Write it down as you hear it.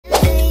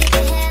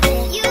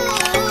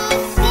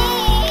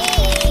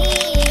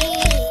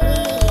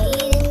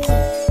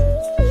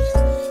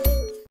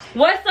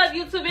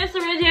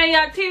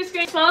got TV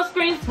screens, small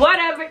screens,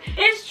 whatever.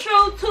 It's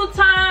true, 2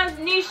 times,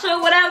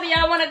 Nisha, whatever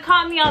y'all want to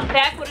call me. I'm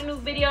back with a new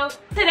video.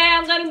 Today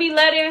I'm going to be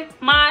letting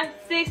my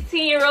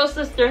 16-year-old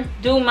sister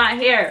do my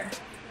hair.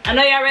 I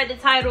know y'all read the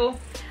title.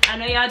 I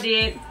know y'all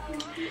did.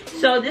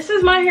 So this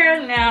is my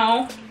hair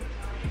now.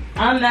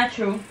 I'm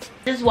natural.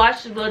 Just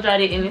watch the blow dry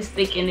it and it's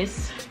thick and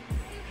it's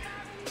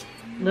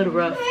a little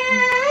rough.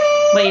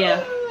 But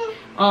yeah,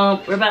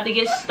 we're about to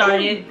get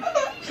started.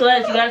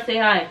 Celeste, you gotta say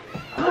hi.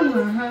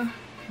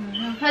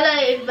 Hello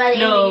everybody.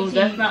 No,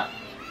 that's not.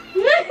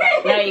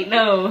 Like,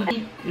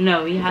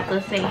 no, you have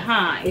to say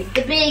hi. It's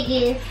the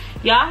biggest.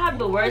 Y'all have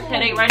the worst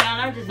headache right now,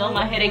 and I just know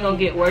my headache gonna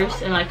get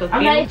worse in like a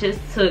few. I just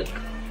took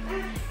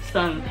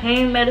some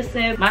pain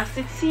medicine. My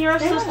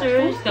 16-year-old sister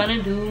is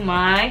gonna do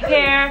my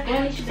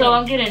hair, so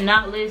I'm getting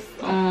Knotless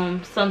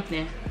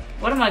something.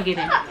 What am I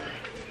getting?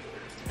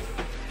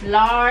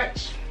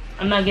 Large.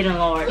 I'm not getting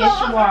large.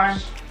 Yes, you are.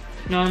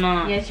 No, I'm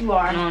not. Yes, you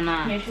are. No, I'm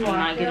not. Yes, you I'm are.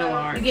 not getting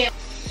large. You get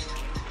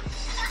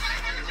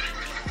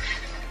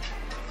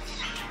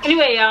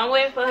Anyway, y'all, I'm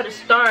waiting for her to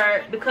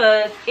start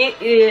because it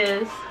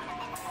is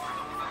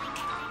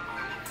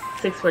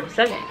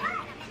 6:47.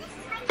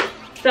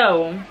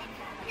 So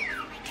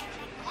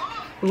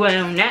we're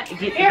waiting on that to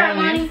get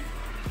going.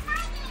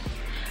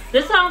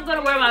 This is how I'm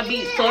gonna wear my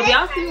beats. So if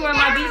y'all see me wear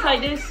my beats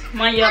like this,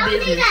 mind y'all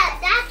business.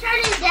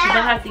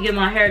 I have to get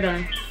my hair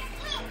done.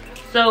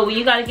 So when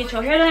you gotta get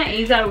your hair done and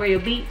you gotta wear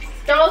your beats.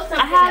 throw something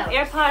I have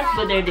else. AirPods,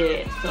 but they're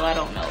dead, so I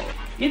don't know.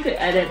 You could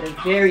add at the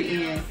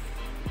very end.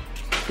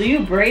 Do you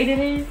braid it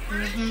in?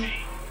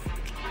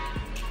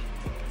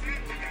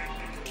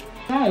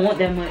 I don't want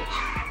that much.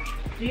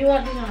 Do you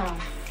want this or no?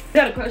 You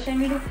got a crochet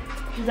needle?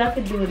 Because I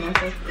could do it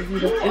myself if we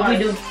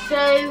do.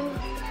 So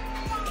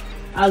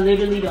I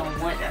literally don't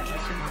want that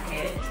much in my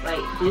head.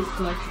 Like, this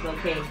much is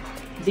okay.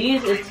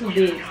 These is too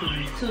big to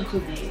me. Too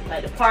big.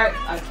 Like, the part,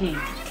 I can't.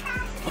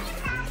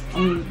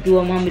 I'm gonna do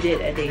what Mama did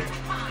that day.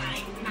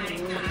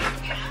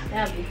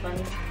 that'd be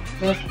funny.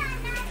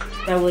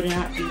 That would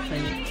not be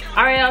funny.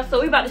 Alright, y'all,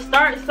 so we about to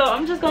start. So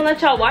I'm just gonna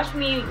let y'all watch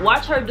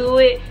her do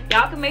it.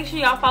 Y'all can make sure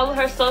y'all follow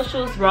her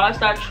socials,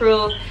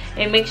 raw.trill,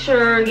 and make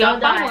sure y'all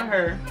follow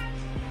her.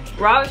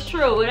 Raw is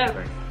Trill,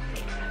 whatever.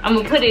 I'm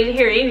gonna put it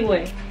here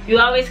anyway. You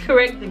always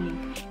correcting me.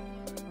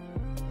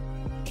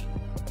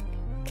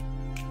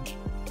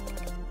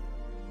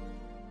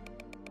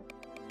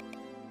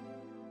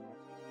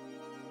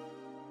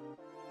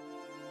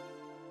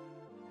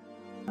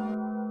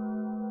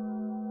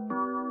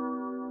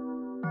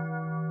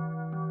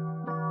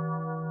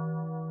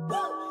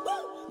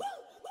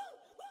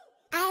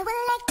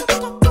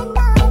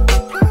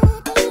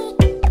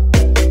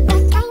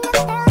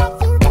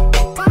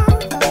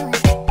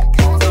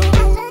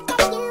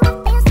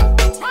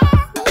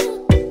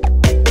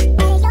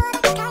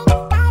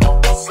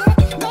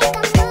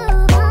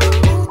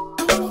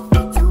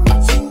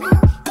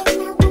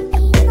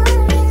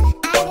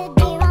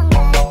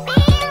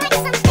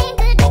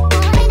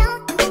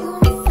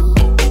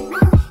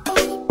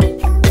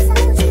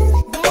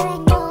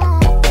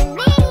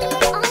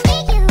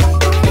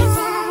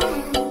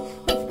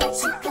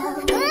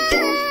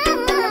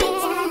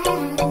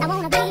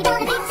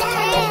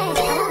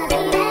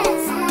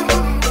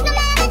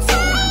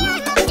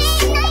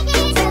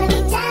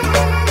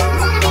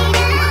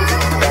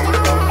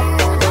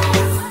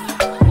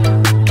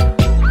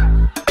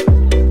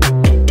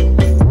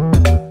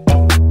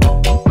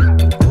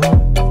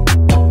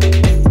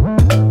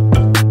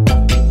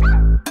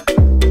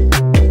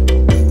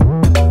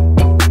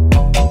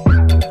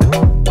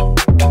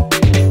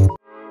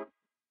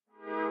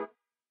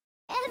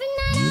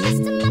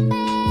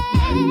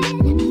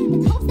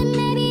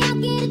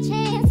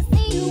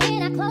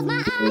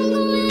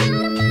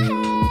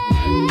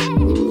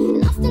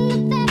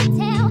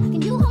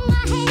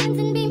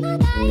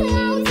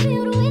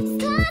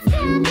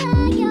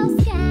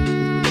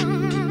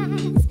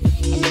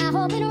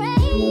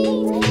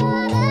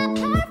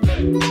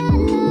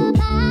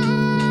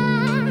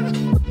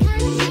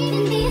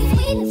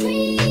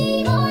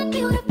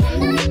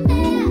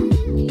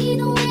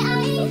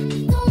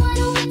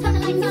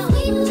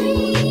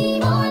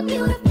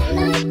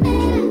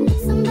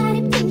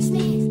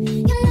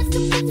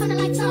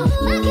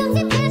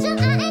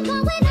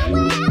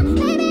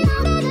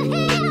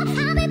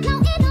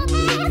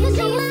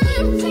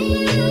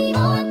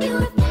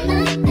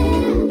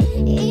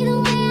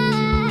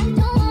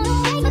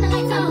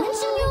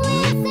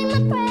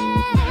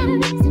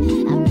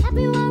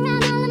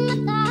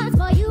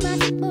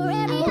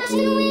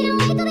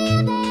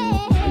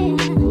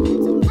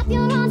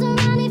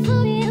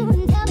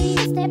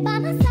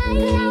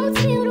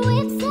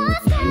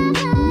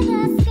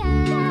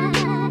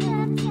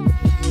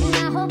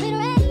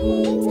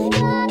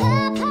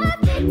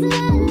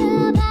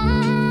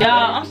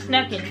 Y'all, I'm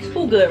snacking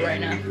too good right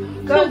now.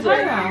 Go too turn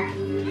good.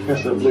 around.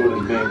 That's the fluid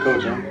and being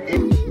coach, huh?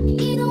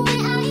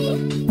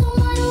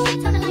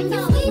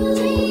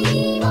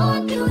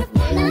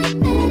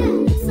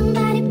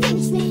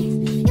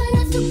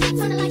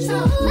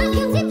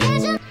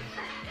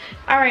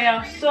 Alright,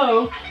 y'all,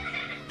 so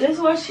This is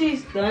what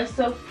she's done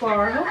so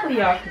far. Hopefully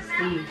y'all can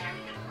see.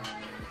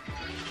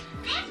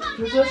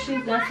 This is what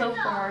she's done so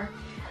far.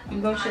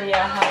 I'm gonna show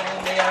y'all how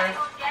long they are.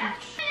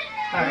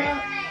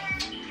 Alright.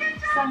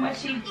 That's how much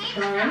she's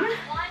done.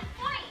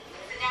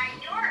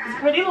 It's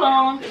pretty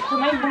long. It's to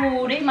my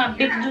booty, my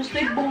big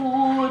juicy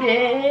booty.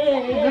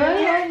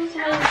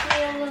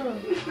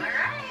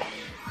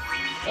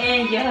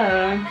 And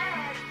yeah.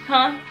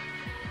 Huh?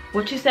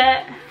 What you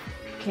said?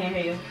 Can't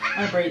hear you.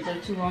 My braids are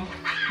too long.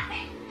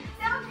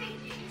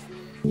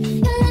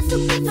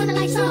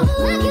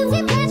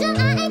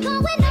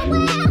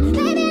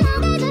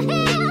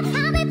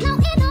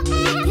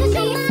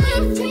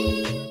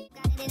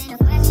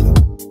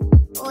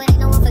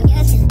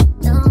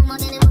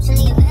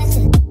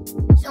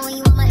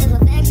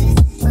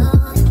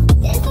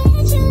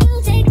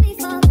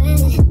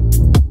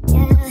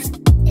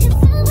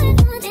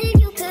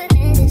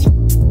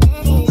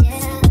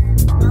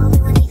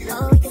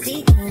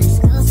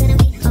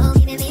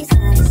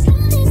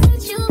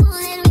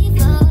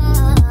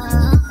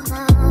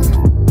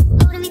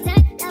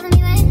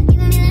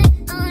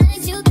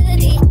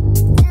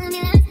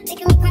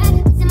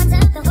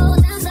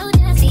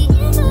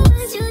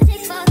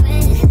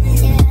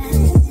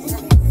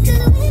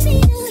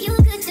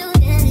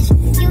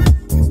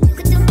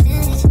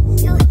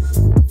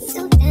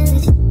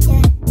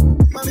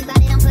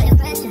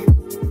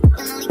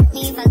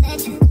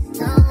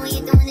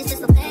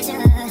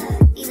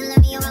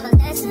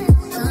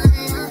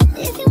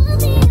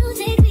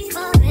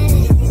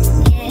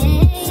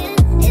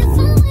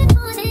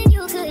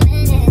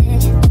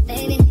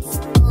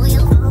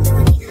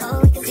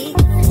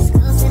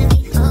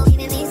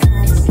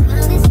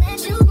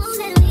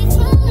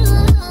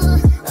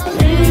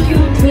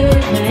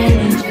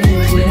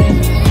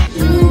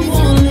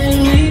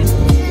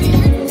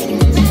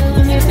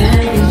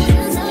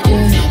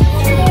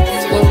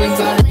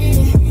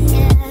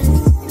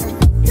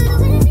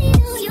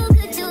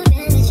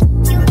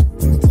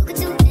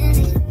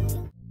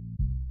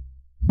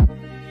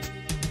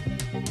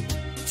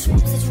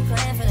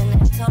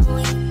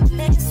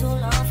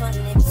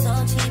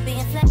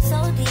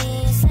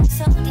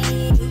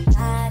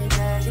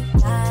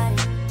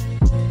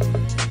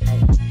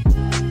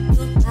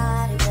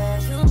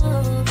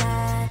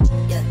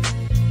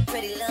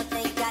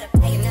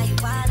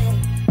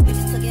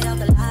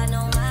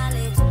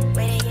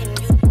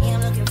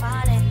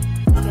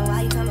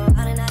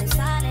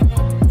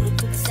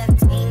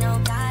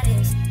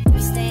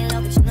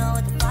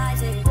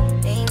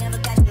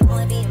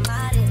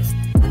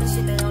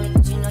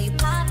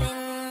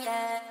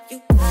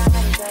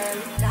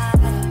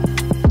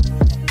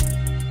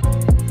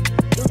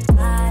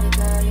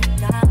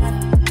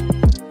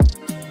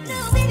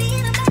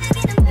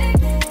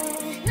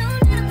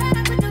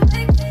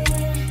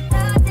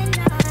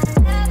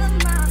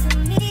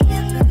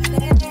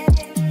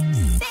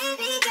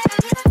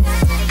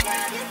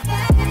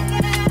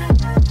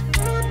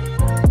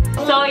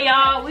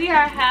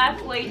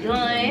 Halfway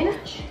done.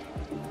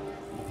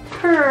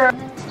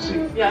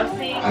 Y'all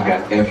see? I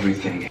got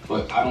everything,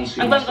 but I don't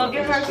see. I'm gonna go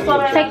get her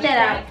soda. Take that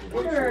out.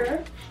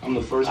 I'm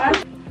the first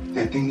person.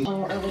 That thing.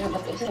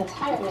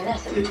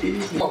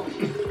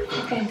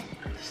 Okay.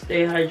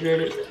 Stay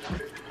hydrated.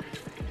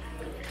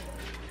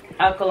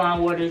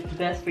 Alkaline water is the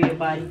best for your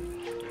body.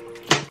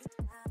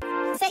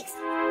 Face.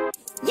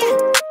 Yeah.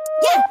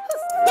 Yeah.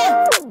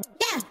 Yeah.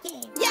 Yeah.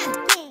 Yeah.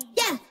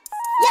 Yeah.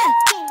 Yeah.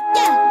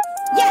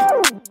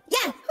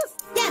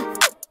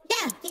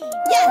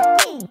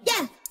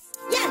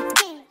 Yeah.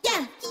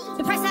 Yeah.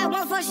 The price I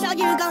want for a show,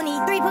 you gon'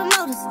 need 3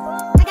 promoters.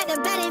 I got the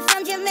body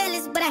from Jim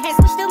Ellis, but I had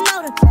switched the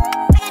motor.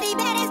 I got these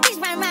badass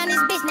bitches right around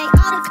this bitch, they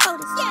all the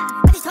coders.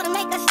 I just told her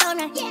make a show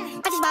now.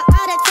 I just bought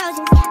all the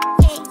Trojans.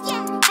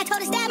 I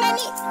told her stab my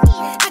knees.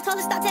 I told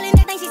her stop telling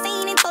everything she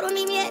seen and told her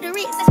meet me at the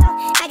Ritz.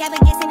 I got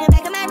baguettes in the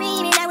back of my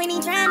ring and now we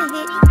ain't trying to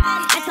hit.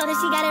 I told her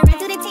she gotta run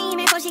through the team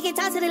before she can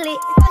talk to the lit.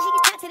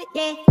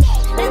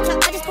 Let's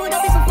talk, I just pulled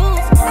up in some fools.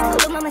 I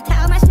told her mama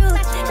tie all my shoes.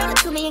 Showed her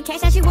 2 million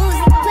cash, now she woozy.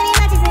 Plenty of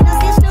lunches and I'm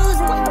still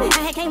snoozing.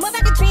 I had came up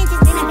out the trenches,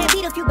 then I had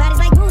beat a few bodies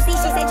like Boosie.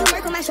 She said you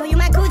work on my show, you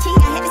my Gucci.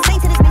 I had to sing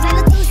to this bitch like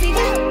Lil Tusi.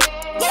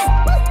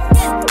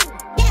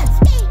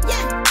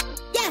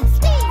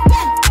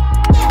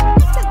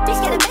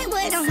 Bitch got a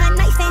backwood on her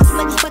nightstand, she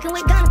must be fucking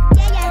with Gunna.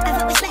 I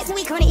fuck with slacks and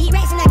we corner eat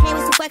rats and I came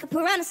with some fucking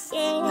piranhas.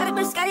 Got a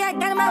bitch Scotty, I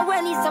got in my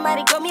world, need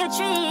somebody grow me a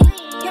tree.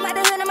 Came out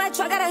the hood in my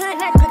truck, got a hood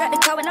nut, got the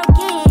car with no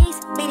keys.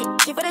 Beat it,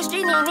 she for the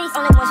street, need me.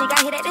 Only one she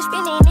got hit at the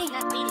spin, need me.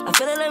 I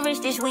feel a little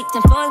rich this week,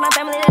 influence my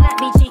family to not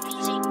be cheap.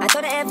 I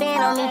told her FN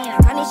on me,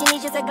 I need she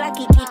needs just a Glock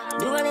key.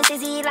 Do rolling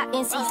 60, locked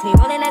in seats. Me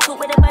rolling that coupe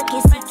with a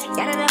bucket seats.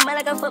 Got it up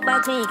like a football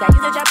clique. I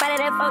use a drop out of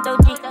that photo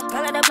G.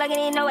 Call it the plug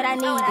and he know what I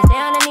need. Cause they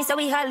underneath so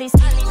we hardly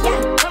see.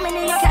 Come in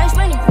New York, cash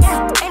money.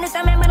 Ain't the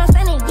same man, but I'm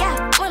stunning.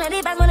 One of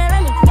these boys wanna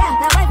love me.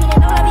 Now wife, they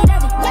know lovey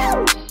dovey.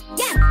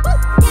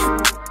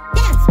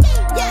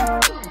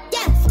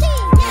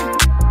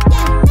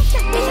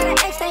 Bitch, got an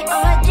X tape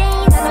on her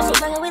jeans. I know she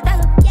fucking with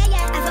Douglas.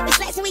 I fuck with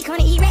slacks and we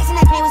corner eat rats and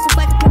I came with some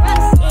fucking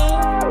piranhas.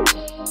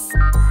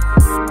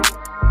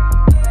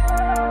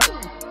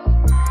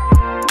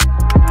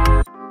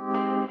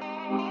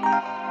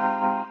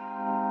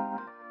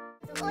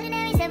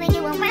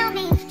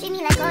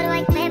 me like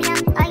corduroy, marry me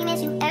out.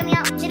 Arguments, you air me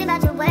out. Shit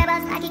about your whatever.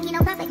 I can keep no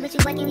perfect, but you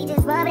working, we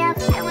just rub it out.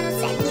 I don't want no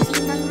sex with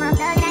you, know you my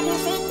thug, and I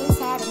can't shake this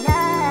habit, no.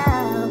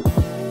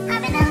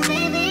 I've been out,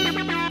 baby,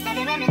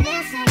 baby,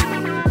 reminiscing.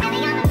 Baby,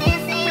 I'm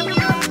missing,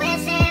 no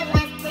wishing,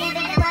 with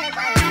thinking of what it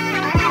was.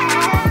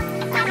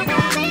 I've been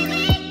out,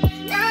 baby,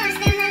 no one's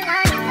still in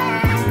line with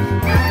us.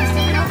 No one's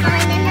still no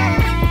finding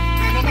us.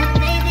 I've been out,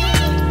 baby.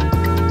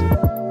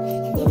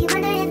 And if you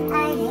wonder if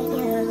I hate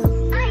you,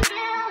 I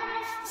do.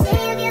 Say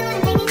if you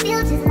would make me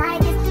feel just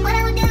like this, what I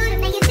would do to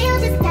make you feel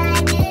just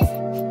like this.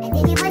 And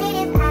if you wondered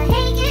if I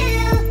hate you,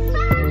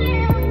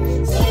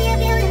 say if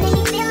you would make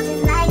me feel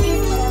just like this,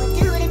 what I would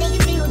do to make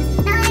you feel just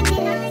like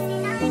this.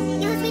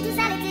 Used to be too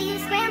solid till you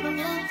scramble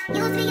me.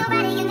 Used to be your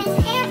body and this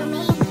hair for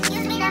me.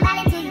 Used to be not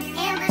valid till you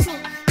ambush me.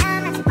 Now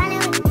I'm at your running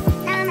with me.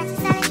 Now I'm at your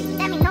solid. You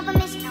let me know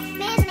permission.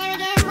 Missionary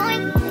getting more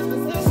in this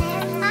position.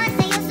 I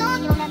say your song,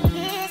 you'll never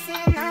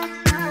listen. No,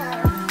 no.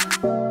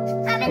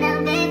 I've been out,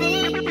 baby,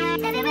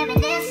 baby,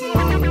 reminiscing.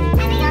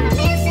 Baby, I'm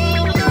missing.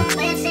 No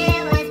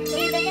wishing, with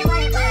thinking of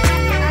what it was.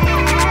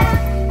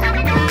 I've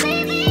been out,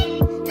 baby,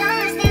 no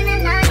one's still in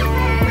line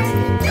with us.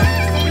 No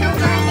one's still no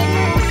finding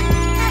us.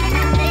 I've been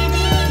out,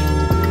 baby.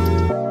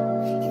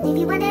 And if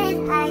you wonder if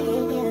I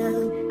hate you,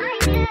 I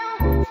do.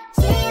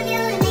 Say if you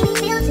would make me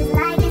feel just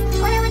like this,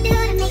 what I would do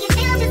to make you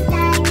feel just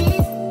like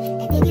this.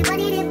 And if you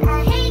wondered if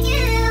I hate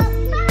you,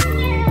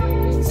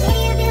 say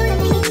if you would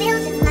make me feel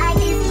just like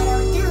this, what I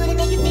would do to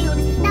make you feel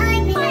just like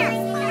this.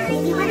 And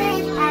if you wonder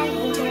if I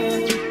hate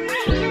you,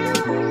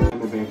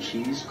 Camembert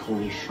cheese,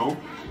 cornichon,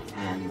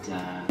 and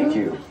Thank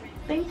you.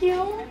 Thank you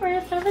for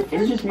your services.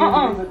 it's just me. You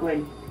look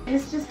like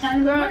It's just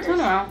time to turn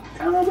around.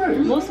 Hello, buddy.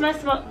 Moose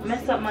messed up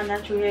my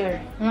natural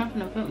hair. I'm not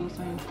gonna put Moose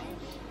on.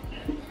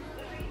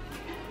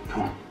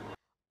 Come on.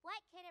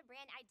 What can a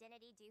brand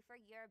identity do for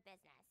your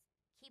business?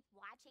 Keep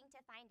watching to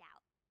find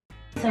out.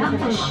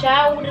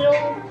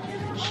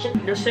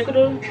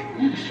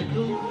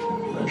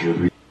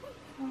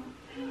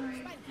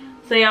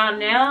 So y'all,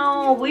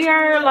 now we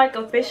are like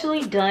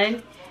officially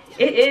done.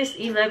 It is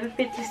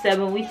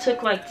 11:57. We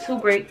took like 2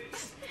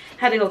 breaks.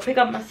 Had to go pick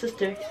up my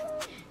sister.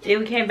 Then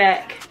we came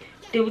back.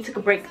 Then we took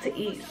a break to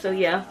eat. So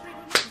yeah,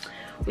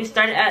 we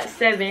started at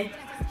 7,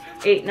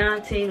 8,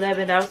 9, 10,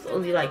 11. That was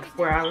only like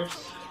 4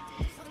 hours.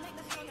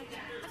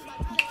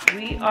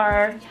 We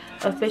are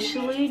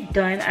officially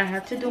done. I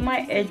have to do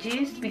my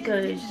edges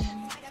because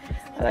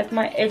I like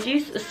my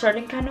edges a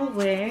certain kind of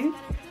way.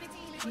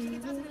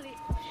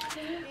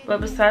 But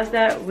besides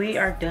that, we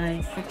are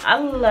done. I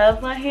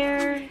love my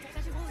hair.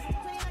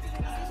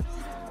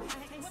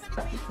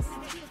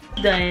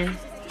 Done.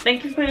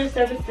 Thank you for your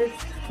services.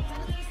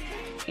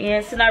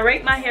 And so I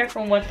rate my hair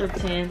from 1 through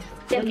 10.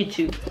 Look at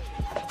you.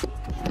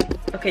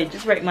 Okay,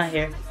 just rate my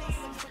hair.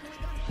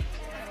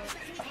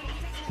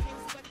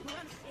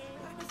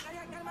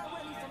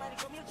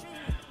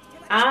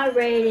 I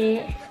rate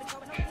it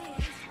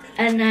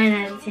a 9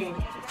 out of 10.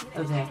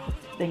 Okay,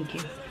 thank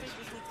you.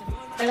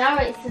 And I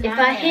rate it. If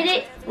I hit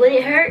it, would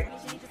it hurt?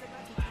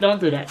 Don't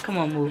do that. Come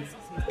on, move.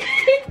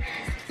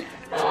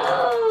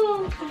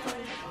 Oh.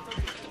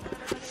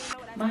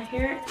 My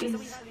hair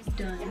is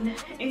done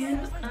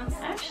and I'm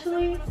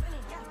actually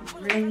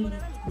really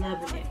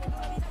loving it.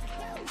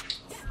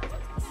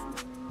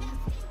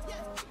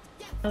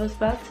 I was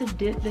about to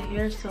dip the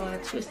hair, so I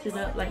twisted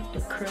up like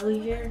the curly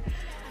hair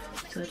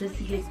so it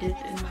doesn't get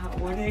dipped in the hot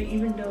water,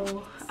 even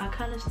though I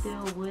kind of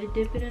still would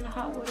dip it in the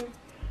hot water.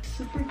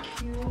 Super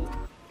cute.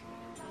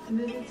 It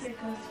doesn't take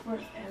us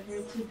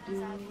forever to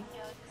do.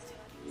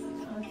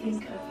 I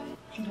think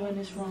I'm doing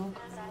this wrong.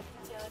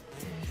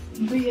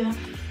 But yeah,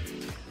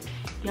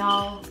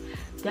 y'all,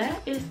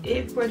 that is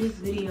it for this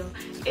video.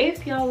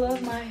 If y'all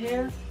love my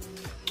hair,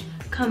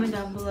 comment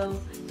down below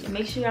and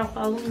make sure y'all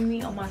follow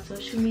me on my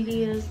social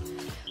medias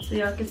so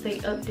y'all can stay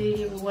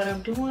updated with what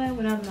I'm doing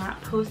when I'm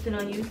not posting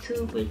on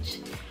YouTube, which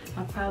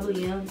I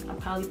probably am. I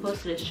probably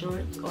posted a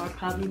shorts or I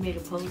probably made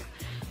a post.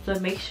 So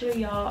make sure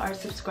y'all are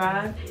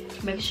subscribed.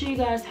 Make sure you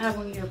guys have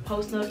on your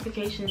post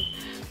notifications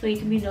so you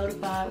can be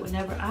notified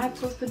whenever I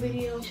post a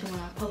video. So when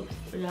I post,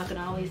 so y'all can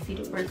always see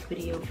the first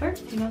video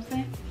first, you know what I'm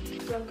saying?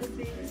 So y'all can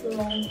see it's a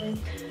long one.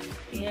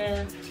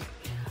 Yeah,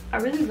 I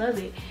really love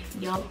it.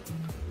 Y'all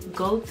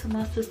go to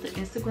my sister's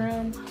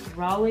Instagram,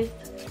 Rawest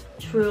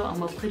Trill. I'm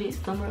gonna put it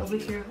somewhere over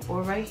here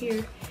or right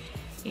here,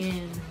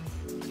 and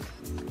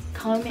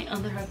comment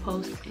under her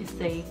post and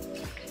say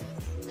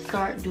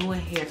start doing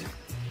hair.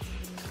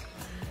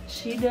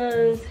 She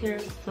does hair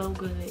so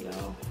good,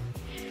 y'all,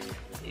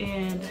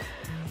 and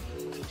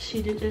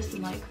she did this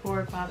in like 4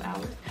 or 5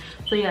 hours.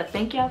 So yeah,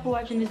 thank y'all for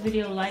watching this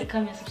video. Like,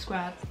 comment,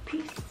 subscribe.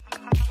 Peace.